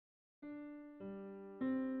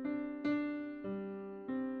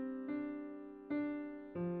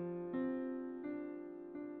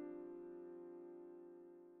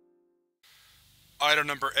Item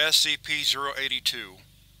Number SCP-082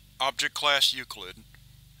 Object Class Euclid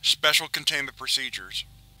Special Containment Procedures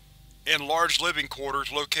Enlarged living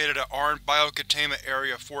quarters located at Armed Biocontainment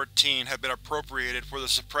Area 14 have been appropriated for the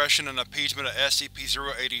suppression and appeasement of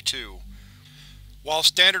SCP-082. While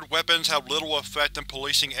standard weapons have little effect in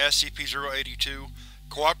policing SCP-082,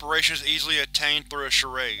 cooperation is easily attained through a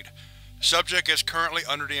charade. Subject is currently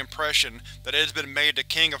under the impression that it has been made the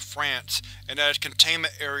King of France and that its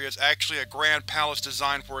containment area is actually a grand palace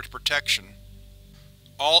designed for its protection.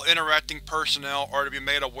 All interacting personnel are to be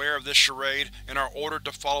made aware of this charade and are ordered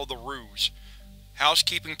to follow the ruse.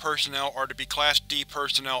 Housekeeping personnel are to be Class D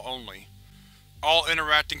personnel only. All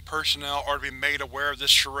interacting personnel are to be made aware of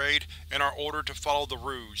this charade and are ordered to follow the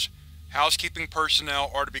ruse. Housekeeping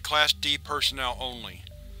personnel are to be Class D personnel only.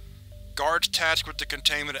 Guards tasked with the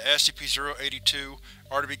containment of SCP-082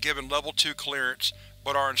 are to be given Level 2 clearance,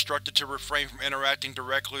 but are instructed to refrain from interacting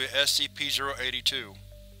directly with SCP-082.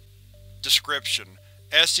 Description: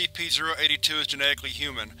 SCP-082 is genetically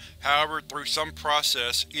human, however through some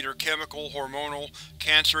process, either chemical, hormonal,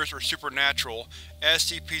 cancerous, or supernatural,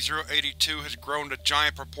 SCP-082 has grown to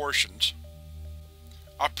giant proportions.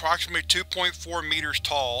 Approximately 2.4 meters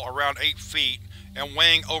tall, around 8 feet, and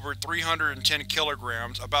weighing over 310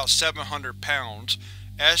 kilograms, about 700 pounds,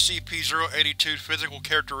 SCP-082's physical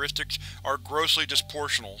characteristics are grossly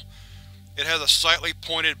disproportional. It has a slightly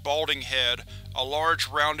pointed, balding head, a large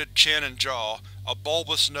rounded chin and jaw, a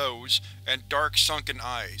bulbous nose, and dark sunken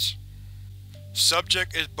eyes.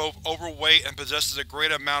 Subject is both overweight and possesses a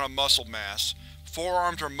great amount of muscle mass.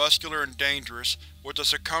 Forearms are muscular and dangerous, with a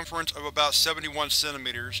circumference of about 71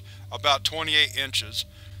 cm, about 28 inches.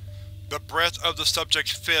 The breadth of the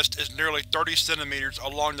subject's fist is nearly 30 cm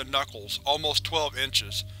along the knuckles, almost 12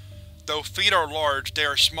 inches. Though feet are large, they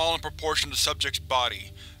are small in proportion to the subject's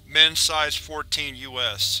body. Men's size 14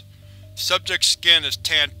 US. Subject's skin is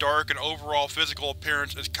tanned dark and overall physical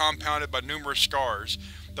appearance is compounded by numerous scars,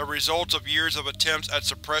 the results of years of attempts at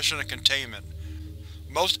suppression and containment.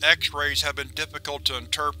 Most X-rays have been difficult to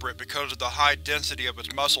interpret because of the high density of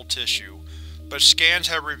its muscle tissue, but scans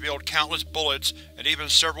have revealed countless bullets and even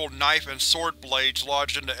several knife and sword blades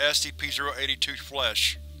lodged into SCP-082's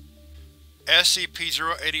flesh.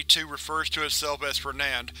 SCP-082 refers to itself as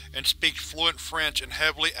Fernand and speaks fluent French and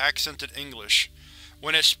heavily accented English.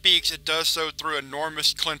 When it speaks, it does so through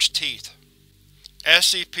enormous clenched teeth.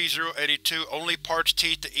 SCP-082 only parts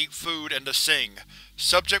teeth to eat food and to sing.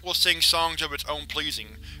 Subject will sing songs of its own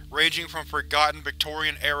pleasing, ranging from forgotten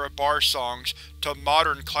Victorian-era bar songs to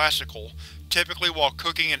modern classical, typically while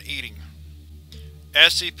cooking and eating.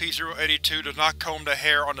 SCP-082 does not comb the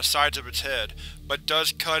hair on the sides of its head, but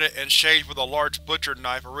does cut it and shave with a large butcher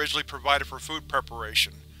knife originally provided for food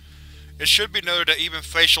preparation. It should be noted that even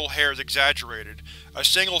facial hair is exaggerated, a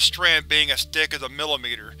single strand being as thick as a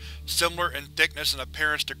millimeter, similar in thickness and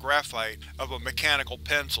appearance to graphite, of a mechanical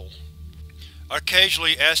pencil.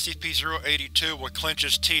 Occasionally, SCP-082 will clench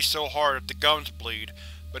its teeth so hard that the gums bleed,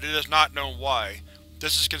 but it is not known why.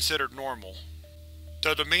 This is considered normal.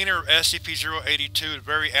 The demeanor of SCP-082 is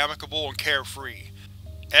very amicable and carefree.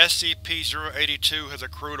 SCP-082 has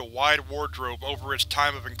accrued a wide wardrobe over its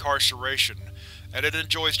time of incarceration, and it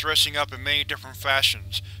enjoys dressing up in many different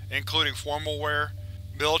fashions, including formal wear,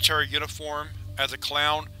 military uniform, as a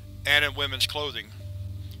clown, and in women's clothing.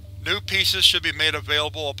 New pieces should be made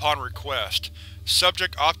available upon request.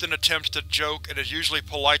 Subject often attempts to joke and is usually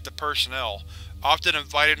polite to personnel, often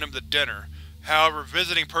inviting them to dinner. However,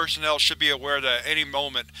 visiting personnel should be aware that at any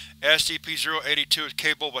moment, SCP-082 is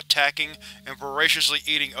capable of attacking and voraciously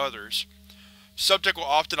eating others. Subject will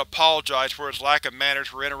often apologize for its lack of manners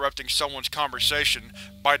for interrupting someone's conversation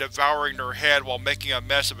by devouring their head while making a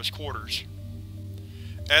mess of its quarters.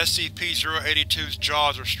 SCP-082's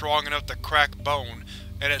jaws are strong enough to crack bone,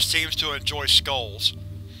 and it seems to enjoy skulls.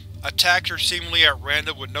 Attacks are seemingly at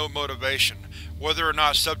random with no motivation. Whether or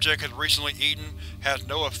not subject has recently eaten has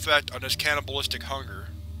no effect on its cannibalistic hunger.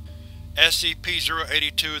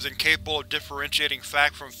 SCP-082 is incapable of differentiating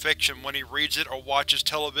fact from fiction when he reads it or watches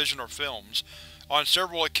television or films. On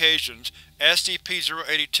several occasions,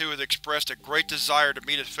 SCP-082 has expressed a great desire to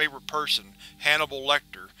meet his favorite person, Hannibal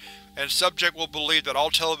Lecter, and subject will believe that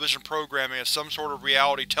all television programming is some sort of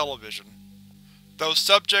reality television. Though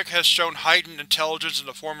subject has shown heightened intelligence in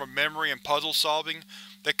the form of memory and puzzle solving,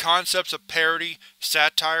 the concepts of parody,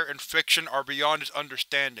 satire, and fiction are beyond his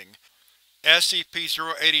understanding.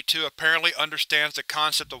 SCP-082 apparently understands the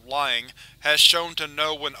concept of lying, has shown to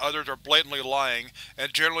know when others are blatantly lying,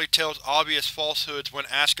 and generally tells obvious falsehoods when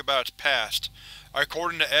asked about its past.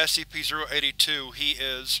 According to SCP-082, he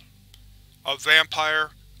is a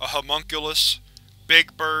vampire, a homunculus,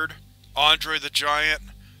 big bird, Andre the Giant,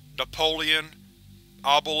 Napoleon,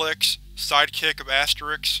 Obelix, sidekick of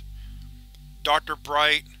Asterix, Dr.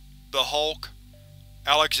 Bright, the Hulk,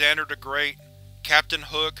 Alexander the Great, Captain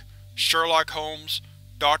Hook, Sherlock Holmes,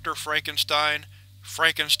 Dr. Frankenstein,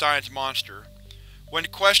 Frankenstein's monster. When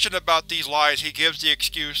questioned about these lies he gives the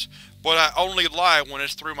excuse, "But I only lie when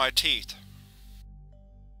it's through my teeth."